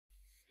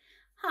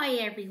Hi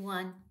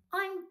everyone,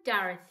 I'm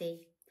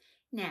Dorothy.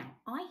 Now,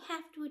 I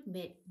have to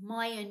admit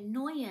my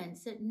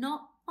annoyance at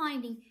not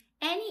finding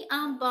any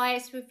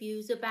unbiased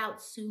reviews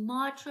about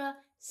Sumatra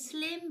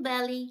Slim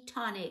Belly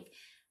Tonic,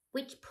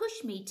 which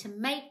pushed me to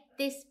make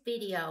this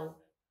video.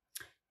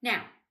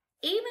 Now,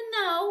 even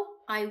though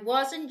I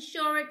wasn't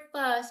sure at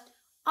first,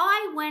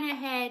 I went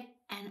ahead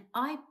and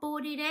I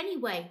bought it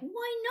anyway.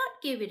 Why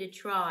not give it a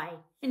try?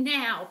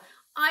 Now,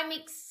 I'm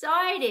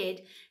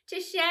excited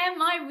to share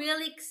my real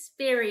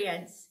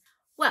experience.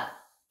 Well,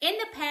 in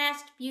the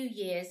past few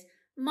years,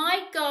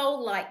 my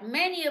goal, like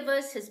many of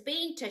us, has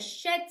been to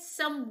shed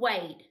some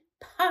weight.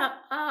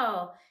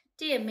 Oh,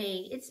 dear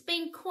me, it's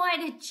been quite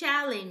a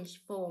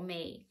challenge for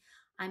me.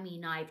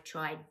 I've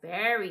tried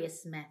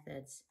various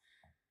methods,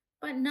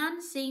 but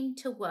none seemed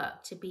to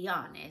work, to be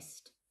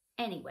honest.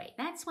 Anyway,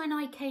 that's when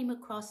I came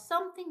across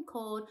something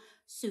called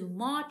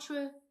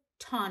Sumatra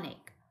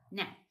Tonic.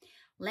 Now,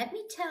 let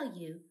me tell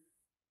you,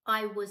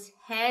 I was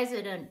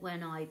hesitant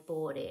when I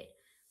bought it,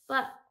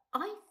 but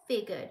I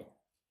figured,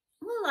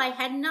 well, I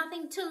had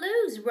nothing to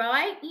lose,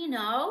 right?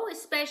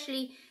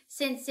 Especially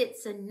since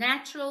it's a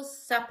natural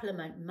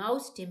supplement,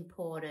 most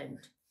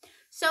important.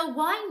 So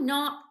why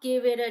not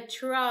give it a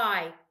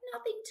try?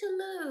 Nothing to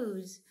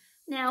lose.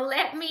 Now,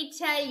 let me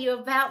tell you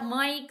about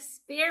my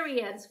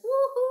experience.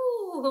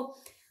 Woohoo!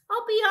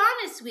 I'll be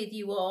honest with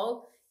you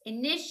all.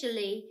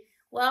 Initially,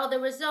 well, the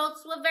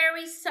results were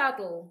very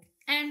subtle,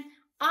 and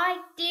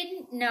I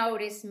didn't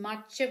notice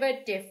much of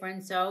a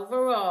difference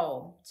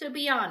overall, to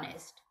be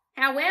honest.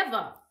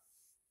 However,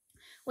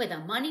 with a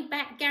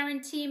money-back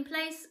guarantee in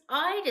place,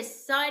 I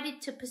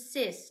decided to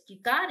persist. You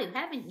got to,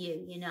 haven't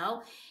you?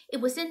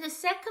 It was in the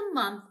second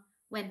month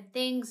when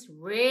things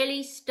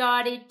really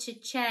started to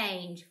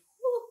change.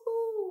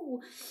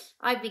 Woohoo!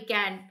 I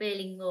began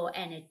feeling more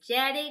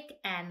energetic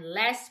and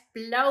less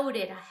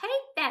bloated. I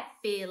hate that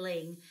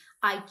feeling.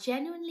 I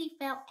genuinely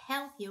felt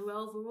healthier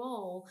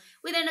overall.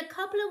 Within a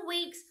couple of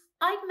weeks,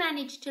 I'd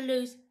managed to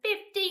lose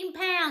 15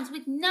 pounds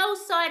with no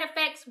side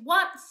effects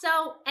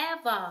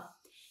whatsoever.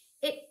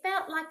 It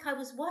felt like I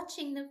was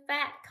watching the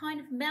fat kind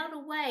of melt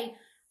away.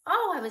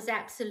 Oh, I was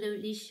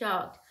absolutely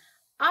shocked.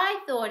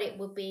 I thought it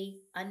would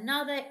be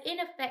another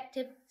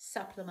ineffective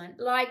supplement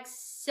like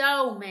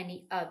so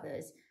many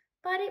others,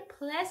 but it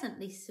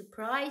pleasantly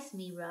surprised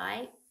me,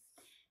 right?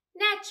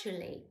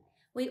 Naturally,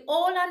 we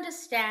all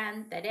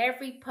understand that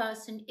every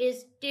person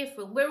is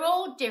different. We're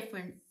all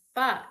different,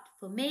 but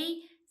for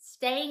me,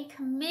 staying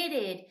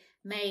committed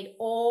made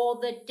all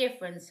the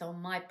difference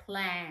on my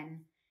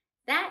plan.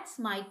 That's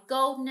my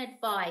golden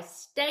advice.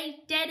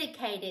 Stay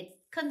dedicated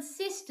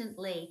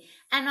consistently,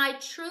 and I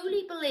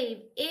truly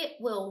believe it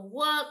will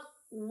work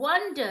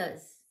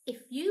wonders.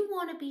 If you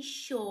want to be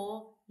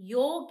sure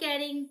you're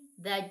getting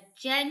the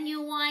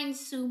genuine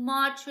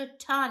Sumatra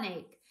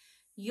Tonic,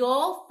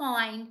 you'll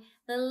find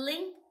the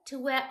link to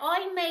where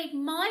I made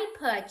my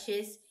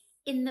purchase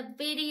in the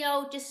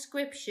video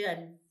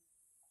description.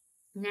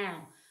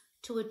 Now,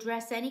 to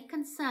address any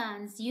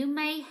concerns you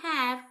may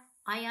have,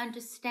 I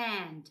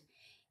understand.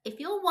 If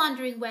you're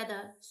wondering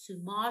whether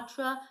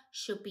Sumatra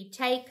should be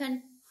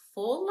taken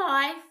for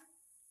life,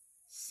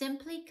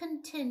 simply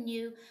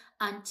continue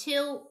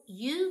until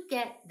you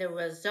get the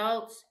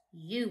results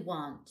you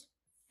want.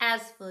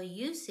 As for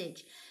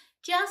usage,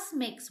 just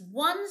mix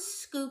 1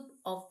 scoop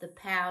of the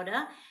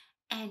powder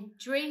and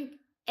drink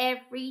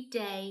every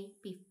day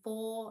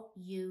before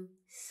you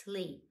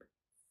sleep.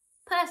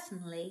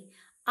 Personally,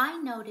 I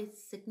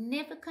noticed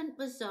significant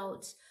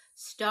results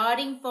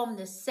starting from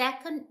the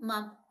second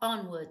month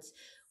onwards,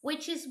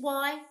 which is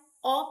why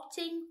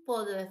opting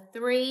for the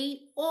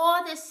 3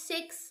 or the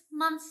 6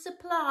 month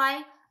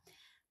supply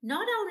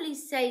not only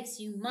saves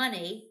you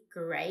money,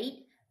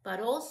 great, but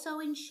also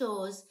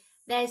ensures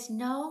there's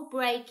no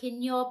break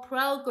in your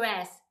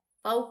progress.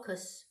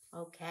 Focus,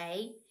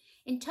 okay?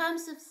 In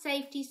terms of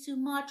safety,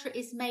 Sumatra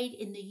is made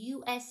in the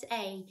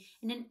USA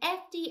in an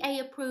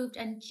FDA-approved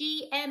and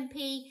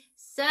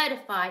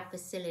GMP-certified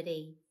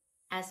facility.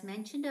 As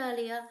mentioned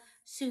earlier,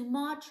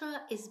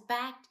 Sumatra is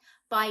backed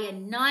by a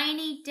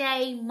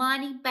 90-day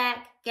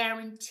money-back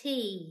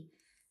guarantee.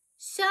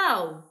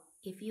 So,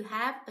 if you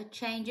have a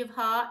change of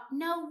heart,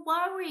 no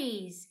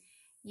worries.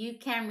 You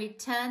can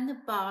return the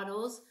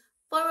bottles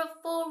for a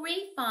full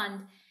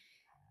refund,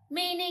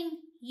 meaning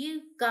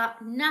you've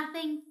got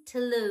nothing to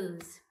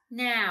lose.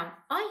 Now,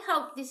 I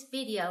hope this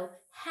video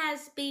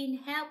has been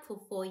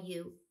helpful for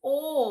you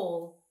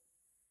all.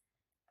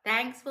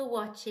 Thanks for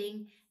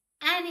watching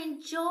and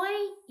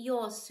enjoy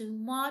your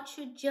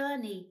Sumatra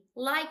journey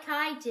like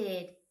I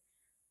did.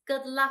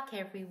 Good luck,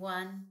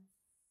 everyone.